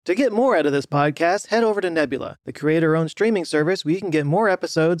To get more out of this podcast, head over to Nebula, the creator-owned streaming service where you can get more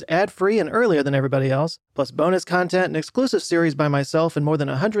episodes ad-free and earlier than everybody else, plus bonus content and exclusive series by myself and more than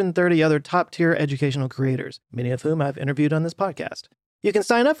 130 other top-tier educational creators, many of whom I've interviewed on this podcast. You can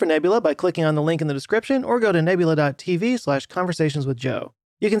sign up for Nebula by clicking on the link in the description or go to nebula.tv/conversationswithjoe.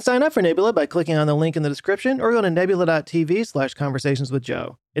 You can sign up for Nebula by clicking on the link in the description or go to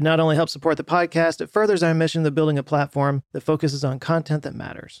nebula.tv/conversationswithjoe. It not only helps support the podcast, it furthers our mission of building a platform that focuses on content that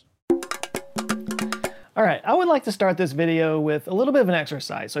matters. All right, I would like to start this video with a little bit of an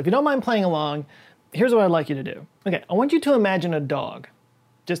exercise. So if you don't mind playing along, here's what I'd like you to do. Okay, I want you to imagine a dog.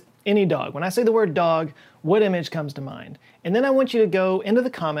 Just any dog. When I say the word dog, what image comes to mind? And then I want you to go into the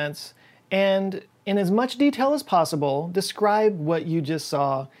comments and, in as much detail as possible, describe what you just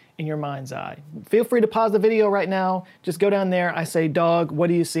saw in your mind's eye. Feel free to pause the video right now. Just go down there. I say dog, what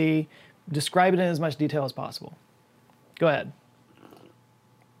do you see? Describe it in as much detail as possible. Go ahead.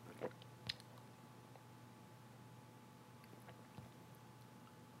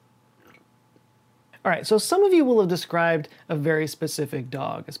 All right, so some of you will have described a very specific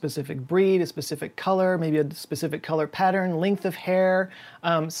dog, a specific breed, a specific color, maybe a specific color pattern, length of hair,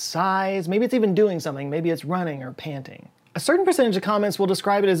 size, maybe it's even doing something, maybe it's running or panting. A certain percentage of comments will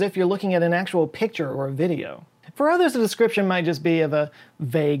describe it as if you're looking at an actual picture or a video. For others, the description might just be of a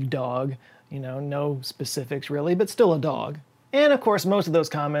vague dog, no specifics really, but still a dog. And of course, most of those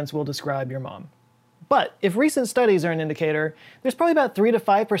comments will describe your mom. But if recent studies are an indicator, there's probably about 3 to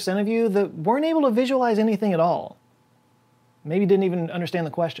 5% of you that weren't able to visualize anything at all. Maybe didn't even understand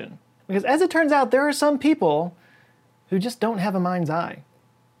the question. Because as it turns out, there are some people who just don't have a mind's eye.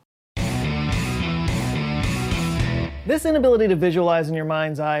 This inability to visualize in your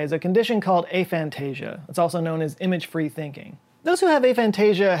mind's eye is a condition called aphantasia. It's also known as image-free thinking. Those who have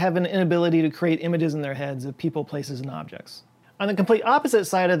aphantasia have an inability to create images in their heads of people, places, and objects. On the complete opposite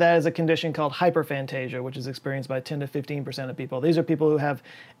side of that is a condition called hyperphantasia, which is experienced by 10 to 15% of people. These are people who have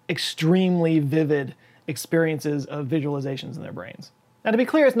extremely vivid experiences of visualizations in their brains. Now, to be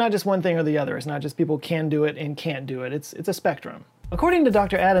clear, it's not just one thing or the other. It's not just people can do it and can't do it. It's a spectrum. According to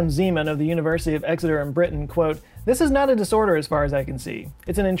Dr. Adam Zeman of the University of Exeter in Britain, quote, "This is not a disorder as far as I can see.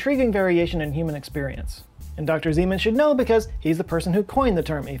 It's an intriguing variation in human experience." And Dr. Zeman should know because he's the person who coined the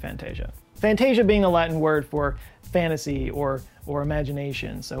term aphantasia. Phantasia being a Latin word for fantasy or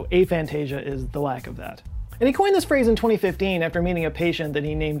imagination, so aphantasia is the lack of that. And he coined this phrase in 2015 after meeting a patient that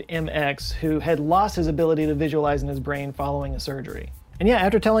he named MX who had lost his ability to visualize in his brain following a surgery. And yeah,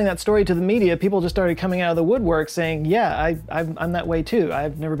 after telling that story to the media, people just started coming out of the woodwork saying, yeah, I'm that way too.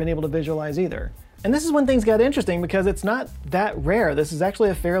 I've never been able to visualize either. And this is when things got interesting because it's not that rare. This is actually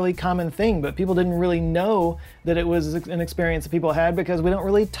a fairly common thing, but people didn't really know that it was an experience that people had because we don't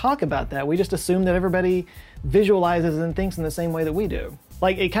really talk about that. We just assume that everybody visualizes and thinks in the same way that we do.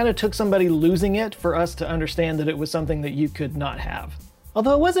 Like, it kind of took somebody losing it for us to understand that it was something that you could not have.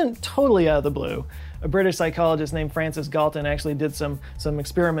 Although it wasn't totally out of the blue. A British psychologist named Francis Galton actually did some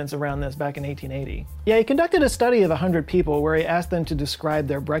experiments around this back in 1880. Yeah, he conducted a study of 100 people where he asked them to describe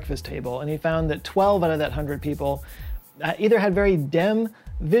their breakfast table, and he found that 12 out of that 100 people either had very dim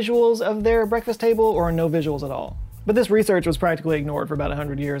visuals of their breakfast table or no visuals at all. But this research was practically ignored for about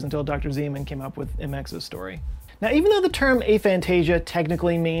 100 years until Dr. Zeman came up with MX's story. Now, even though the term aphantasia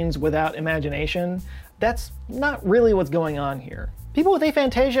technically means without imagination, that's not really what's going on here. People with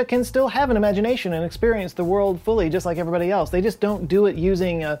aphantasia can still have an imagination and experience the world fully just like everybody else. They just don't do it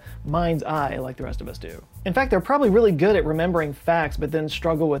using a mind's eye like the rest of us do. In fact, they're probably really good at remembering facts, but then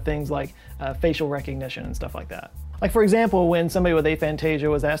struggle with things like facial recognition and stuff like that. Like, for example, when somebody with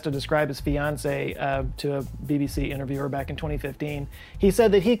aphantasia was asked to describe his fiance to a BBC interviewer back in 2015, he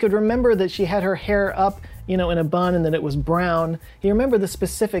said that he could remember that she had her hair up, in a bun and that it was brown. He remembered the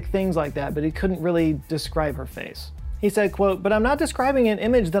specific things like that, but he couldn't really describe her face. He said, quote, "But I'm not describing an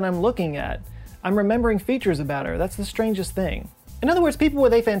image that I'm looking at. I'm remembering features about her. That's the strangest thing." In other words, people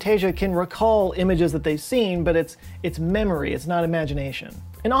with aphantasia can recall images that they've seen, but it's memory, it's not imagination.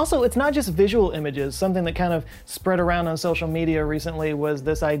 And also, it's not just visual images. Something that kind of spread around on social media recently was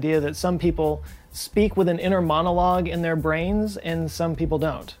this idea that some people speak with an inner monologue in their brains and some people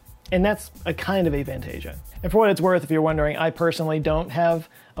don't. And that's a kind of aphantasia. And for what it's worth, if you're wondering, I personally don't have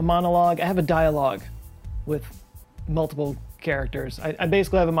a monologue. I have a dialogue with multiple characters. I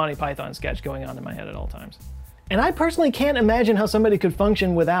basically have a Monty Python sketch going on in my head at all times. And I personally can't imagine how somebody could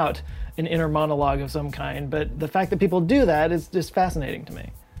function without an inner monologue of some kind, but the fact that people do that is just fascinating to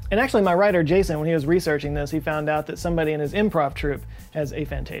me. And actually, my writer, Jason, when he was researching this, he found out that somebody in his improv troupe has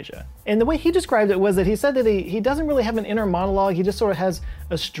aphantasia. And the way he described it was that he said that he doesn't really have an inner monologue, he just sort of has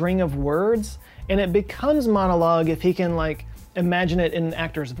a string of words, and it becomes monologue if he can, imagine it in an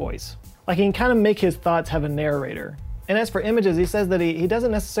actor's voice. Like he can kind of make his thoughts have a narrator. And as for images, he says that he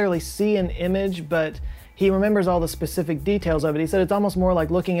doesn't necessarily see an image, but he remembers all the specific details of it. He said it's almost more like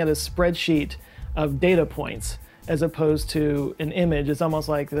looking at a spreadsheet of data points as opposed to an image. It's almost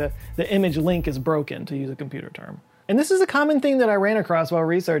like the image link is broken, to use a computer term. And this is a common thing that I ran across while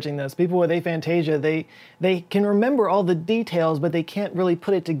researching this. People with aphantasia, they can remember all the details, but they can't really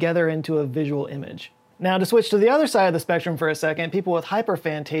put it together into a visual image. Now, to switch to the other side of the spectrum for a second, people with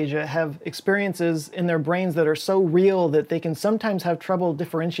hyperphantasia have experiences in their brains that are so real that they can sometimes have trouble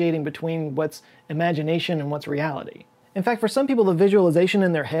differentiating between what's imagination and what's reality. In fact, for some people, the visualization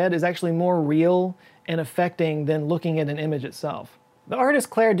in their head is actually more real and affecting than looking at an image itself. The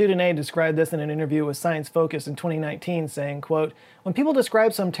artist Claire Dieudonné described this in an interview with Science Focus in 2019, saying, quote, "When people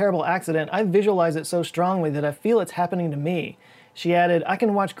describe some terrible accident, I visualize it so strongly that I feel it's happening to me." She added, "I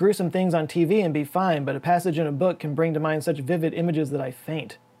can watch gruesome things on TV and be fine, but a passage in a book can bring to mind such vivid images that I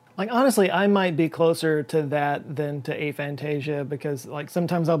faint." Like, honestly, I might be closer to that than to aphantasia, because like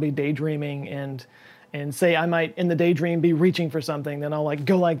sometimes I'll be daydreaming and say I might in the daydream be reaching for something, then I'll like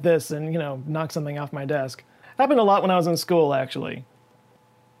go like this and, knock something off my desk. Happened a lot when I was in school, actually.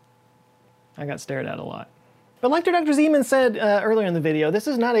 I got stared at a lot. But like Dr. Zeman said earlier in the video, this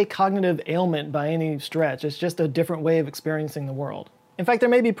is not a cognitive ailment by any stretch. It's just a different way of experiencing the world. In fact, there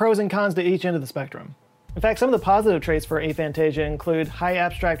may be pros and cons to each end of the spectrum. In fact, some of the positive traits for aphantasia include high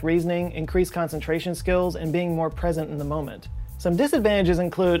abstract reasoning, increased concentration skills, and being more present in the moment. Some disadvantages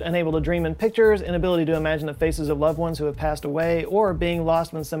include unable to dream in pictures, inability to imagine the faces of loved ones who have passed away, or being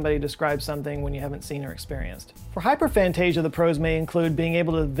lost when somebody describes something when you haven't seen or experienced. For hyperphantasia, the pros may include being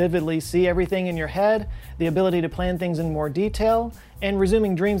able to vividly see everything in your head, the ability to plan things in more detail, and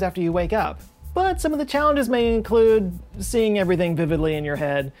resuming dreams after you wake up. But some of the challenges may include seeing everything vividly in your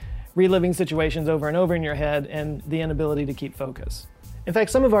head, reliving situations over and over in your head, and the inability to keep focus. In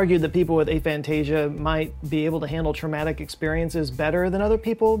fact, some have argued that people with aphantasia might be able to handle traumatic experiences better than other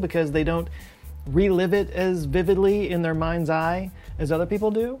people because they don't relive it as vividly in their mind's eye as other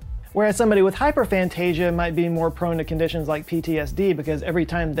people do. Whereas somebody with hyperphantasia might be more prone to conditions like PTSD because every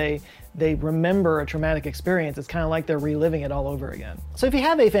time they remember a traumatic experience, it's kind of like they're reliving it all over again. So if you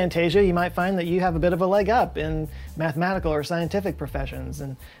have aphantasia, you might find that you have a bit of a leg up in mathematical or scientific professions.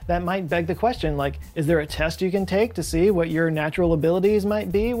 And that might beg the question, like, is there a test you can take to see what your natural abilities might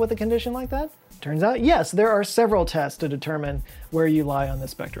be with a condition like that? Turns out, yes, there are several tests to determine where you lie on the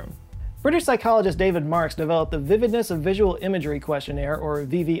spectrum. British psychologist David Marks developed the Vividness of Visual Imagery Questionnaire, or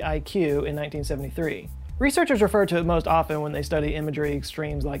VVIQ, in 1973. Researchers refer to it most often when they study imagery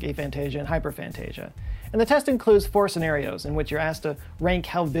extremes like aphantasia and hyperphantasia. And the test includes 4 scenarios in which you're asked to rank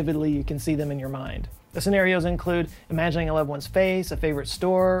how vividly you can see them in your mind. The scenarios include imagining a loved one's face, a favorite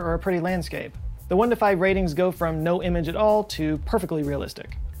store, or a pretty landscape. The 1 to 5 ratings go from no image at all to perfectly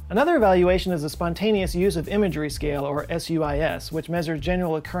realistic. Another evaluation is the Spontaneous Use of Imagery Scale, or SUIS, which measures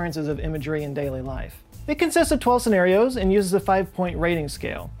general occurrences of imagery in daily life. It consists of 12 scenarios and uses a 5-point rating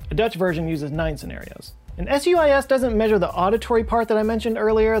scale. A Dutch version uses 9 scenarios. And SUIS doesn't measure the auditory part that I mentioned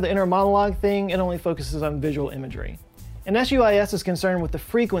earlier, the inner monologue thing. It only focuses on visual imagery. And SUIS is concerned with the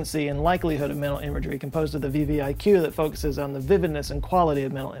frequency and likelihood of mental imagery, composed of the VVIQ that focuses on the vividness and quality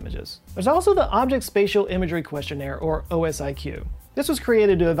of mental images. There's also the Object Spatial Imagery Questionnaire, or OSIQ. This was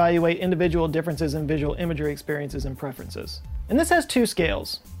created to evaluate individual differences in visual imagery experiences and preferences. And this has 2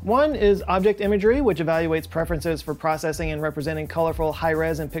 scales. One is object imagery, which evaluates preferences for processing and representing colorful,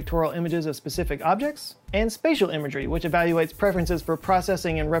 high-res and pictorial images of specific objects, and spatial imagery, which evaluates preferences for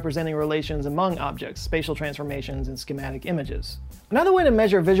processing and representing relations among objects, spatial transformations, and schematic images. Another way to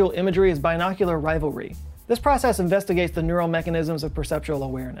measure visual imagery is binocular rivalry. This process investigates the neural mechanisms of perceptual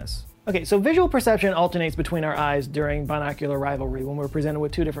awareness. Okay, so visual perception alternates between our eyes during binocular rivalry when we're presented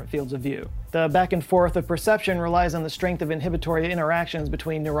with 2 different fields of view. The back and forth of perception relies on the strength of inhibitory interactions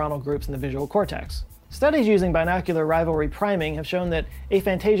between neuronal groups in the visual cortex. Studies using binocular rivalry priming have shown that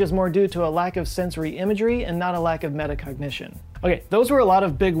aphantasia is more due to a lack of sensory imagery and not a lack of metacognition. Okay, those were a lot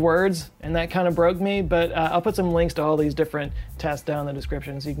of big words, and that kind of broke me, but I'll put some links to all these different tests down in the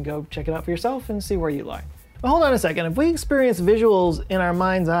description so you can go check it out for yourself and see where you lie. But hold on a second, if we experience visuals in our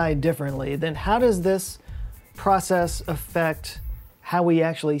mind's eye differently, then how does this process affect how we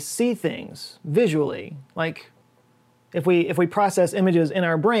actually see things visually? Like, if we process images in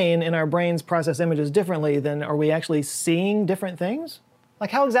our brain and our brains process images differently, then are we actually seeing different things?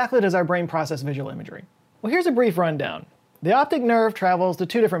 Like, how exactly does our brain process visual imagery? Well, here's a brief rundown. The optic nerve travels to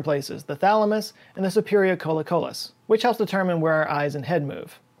 2 different places, the thalamus and the superior colliculus, which helps determine where our eyes and head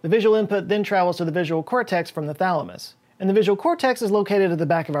move. The visual input then travels to the visual cortex from the thalamus. And the visual cortex is located at the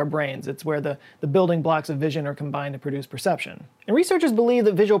back of our brains. It's where the building blocks of vision are combined to produce perception. And researchers believe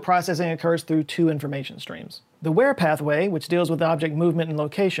that visual processing occurs through two information streams. The where pathway, which deals with object movement and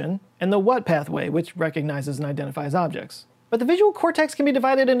location, and the what pathway, which recognizes and identifies objects. But the visual cortex can be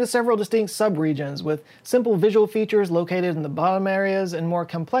divided into several distinct subregions, with simple visual features located in the bottom areas and more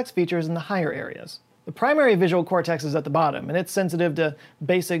complex features in the higher areas. The primary visual cortex is at the bottom, and it's sensitive to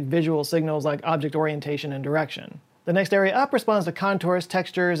basic visual signals like object orientation and direction. The next area up responds to contours,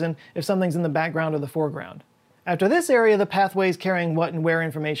 textures, and if something's in the background or the foreground. After this area, the pathways carrying what and where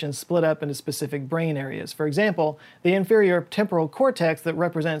information split up into specific brain areas. For example, the inferior temporal cortex that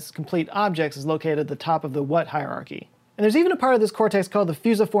represents complete objects is located at the top of the what hierarchy. And there's even a part of this cortex called the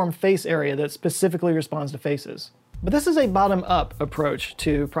fusiform face area that specifically responds to faces. But this is a bottom-up approach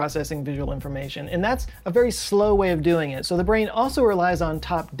to processing visual information, and that's a very slow way of doing it, so the brain also relies on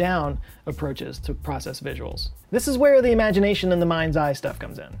top-down approaches to process visuals. This is where the imagination and the mind's eye stuff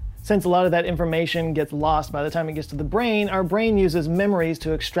comes in. Since a lot of that information gets lost by the time it gets to the brain, our brain uses memories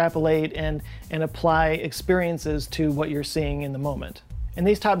to extrapolate and apply experiences to what you're seeing in the moment. And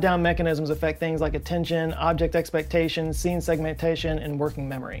these top-down mechanisms affect things like attention, object expectation, scene segmentation, and working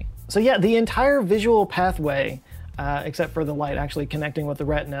memory. So yeah, the entire visual pathway, except for the light actually connecting with the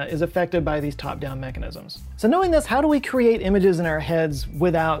retina, is affected by these top-down mechanisms. So knowing this, how do we create images in our heads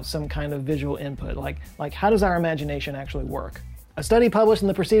without some kind of visual input? Like how does our imagination actually work? A study published in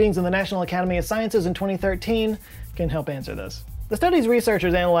the Proceedings of the National Academy of Sciences in 2013 can help answer this. The study's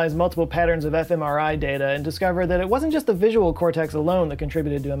researchers analyzed multiple patterns of fMRI data and discovered that it wasn't just the visual cortex alone that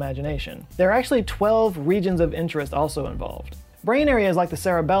contributed to imagination. There are actually 12 regions of interest also involved. Brain areas like the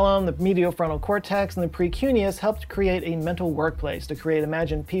cerebellum, the medial frontal cortex, and the precuneus helped create a mental workplace to create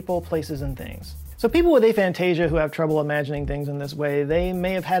imagined people, places, and things. So people with aphantasia who have trouble imagining things in this way, they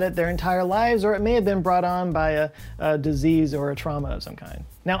may have had it their entire lives, or it may have been brought on by a disease or a trauma of some kind.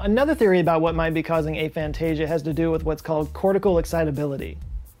 Now, another theory about what might be causing aphantasia has to do with what's called cortical excitability.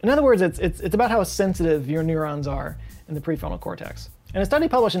 In other words, it's about how sensitive your neurons are in the prefrontal cortex. In a study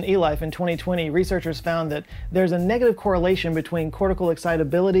published in eLife in 2020, researchers found that there's a negative correlation between cortical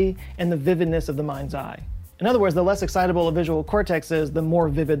excitability and the vividness of the mind's eye. In other words, the less excitable a visual cortex is, the more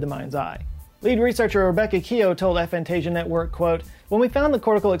vivid the mind's eye. Lead researcher Rebecca Keogh told Aphantasia Network, quote, "When we found that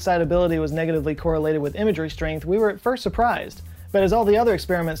cortical excitability was negatively correlated with imagery strength, we were at first surprised. But as all the other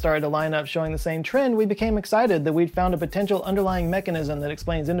experiments started to line up showing the same trend, we became excited that we'd found a potential underlying mechanism that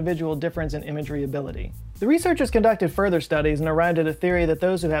explains individual difference in imagery ability." The researchers conducted further studies and arrived at a theory that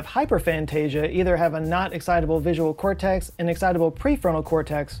those who have hyperphantasia either have a not excitable visual cortex, an excitable prefrontal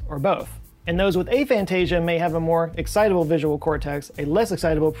cortex, or both. And those with aphantasia may have a more excitable visual cortex, a less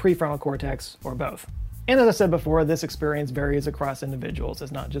excitable prefrontal cortex, or both. And as I said before, this experience varies across individuals.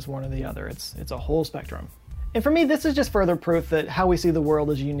 It's not just one or the other, it's a whole spectrum. And for me, this is just further proof that how we see the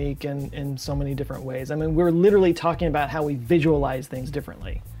world is unique in so many different ways. I mean, we're literally talking about how we visualize things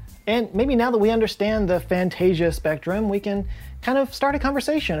differently. And maybe now that we understand the Phantasia spectrum, we can kind of start a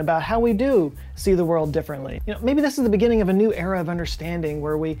conversation about how we do see the world differently. You know, maybe this is the beginning of a new era of understanding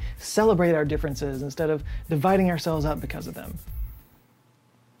where we celebrate our differences instead of dividing ourselves up because of them.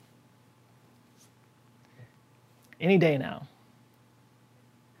 Any day now.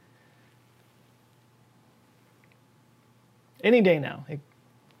 Any day now,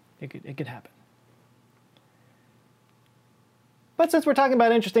 it could happen. But since we're talking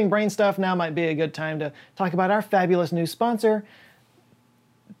about interesting brain stuff, now might be a good time to talk about our fabulous new sponsor,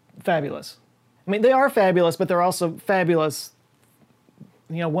 Fabulous. I mean, they are fabulous, but they're also fabulous,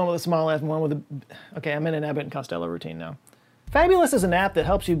 you know, one with a small f and one with a... Okay, I'm in an Abbott and Costello routine now. Fabulous is an app that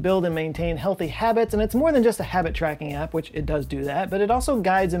helps you build and maintain healthy habits, and it's more than just a habit tracking app, which it does do that, but it also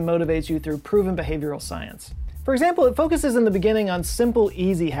guides and motivates you through proven behavioral science. For example, it focuses in the beginning on simple,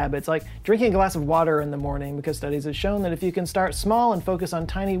 easy habits like drinking a glass of water in the morning, because studies have shown that if you can start small and focus on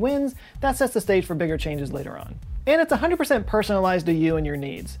tiny wins, that sets the stage for bigger changes later on. And it's 100% personalized to you and your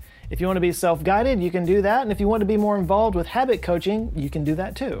needs. If you want to be self-guided, you can do that, and if you want to be more involved with habit coaching, you can do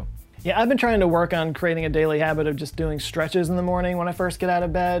that too. Yeah, I've been trying to work on creating a daily habit of just doing stretches in the morning when I first get out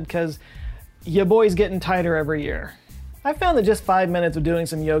of bed, because your boy's getting tighter every year. I've found that just 5 minutes of doing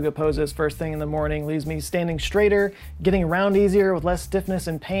some yoga poses first thing in the morning leaves me standing straighter, getting around easier with less stiffness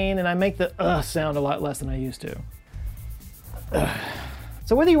and pain, and I make the sound a lot less than I used to.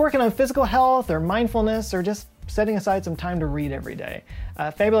 So whether you're working on physical health or mindfulness or just setting aside some time to read every day,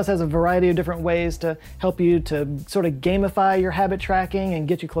 Fabulous has a variety of different ways to help you to sort of gamify your habit tracking and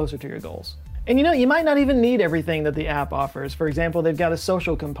get you closer to your goals. And you know, you might not even need everything that the app offers. For example, they've got a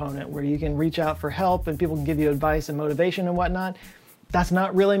social component where you can reach out for help and people can give you advice and motivation and whatnot. That's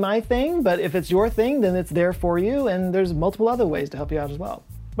not really my thing, but if it's your thing, then it's there for you, and there's multiple other ways to help you out as well.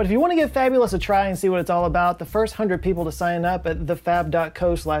 But if you want to give Fabulous a try and see what it's all about, the first 100 people to sign up at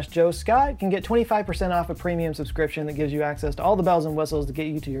thefab.co/Joe Scott can get 25% off a premium subscription that gives you access to all the bells and whistles to get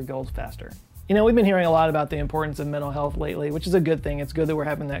you to your goals faster. You know, we've been hearing a lot about the importance of mental health lately, which is a good thing. It's good that we're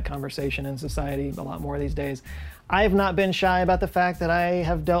having that conversation in society a lot more these days. I have not been shy about the fact that I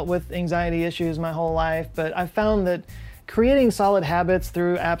have dealt with anxiety issues my whole life, but I've found that creating solid habits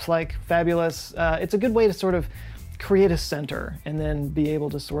through apps like Fabulous, it's a good way to sort of create a center and then be able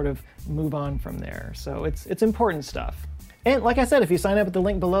to sort of move on from there. So it's important stuff. And like I said, if you sign up at the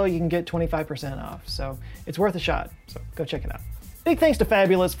link below, you can get 25% off. So it's worth a shot. So go check it out. Big thanks to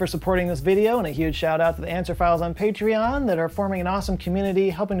Fabulous for supporting this video, and a huge shout out to the Answer Files on Patreon that are forming an awesome community,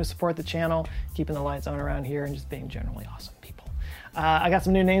 helping to support the channel, keeping the lights on around here, and just being generally awesome people. I got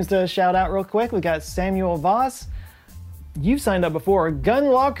some new names to shout out real quick. We got Samuel Voss. You've signed up before.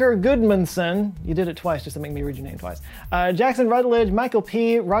 Gunlocker Goodmanson. You did it twice just to make me read your name twice. Jackson Rutledge, Michael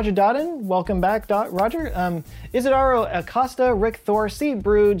P., Roger Dodden. Welcome back, Roger. Isidaro Acosta, Rick Thor, C.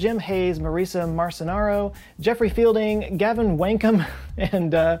 Brew, Jim Hayes, Marisa Marcenaro, Jeffrey Fielding, Gavin Wankum,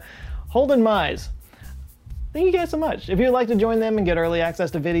 and Holden Mize. Thank you guys so much. If you'd like to join them and get early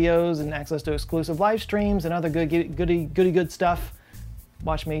access to videos and access to exclusive live streams and other good stuff,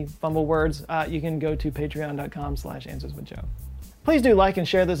 watch me fumble words, you can go to patreon.com/answerswithjoe. Please do like and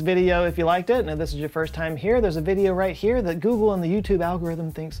share this video if you liked it, and if this is your first time here, there's a video right here that Google and the YouTube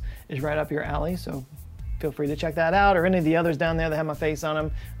algorithm thinks is right up your alley, so feel free to check that out, or any of the others down there that have my face on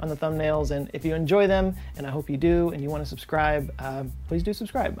them, on the thumbnails. And if you enjoy them, and I hope you do, and you want to subscribe, please do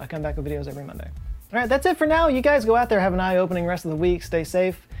subscribe. I come back with videos every Monday. All right, that's it for now. You guys go out there, have an eye-opening rest of the week, stay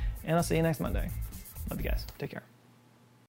safe, and I'll see you next Monday. Love you guys. Take care.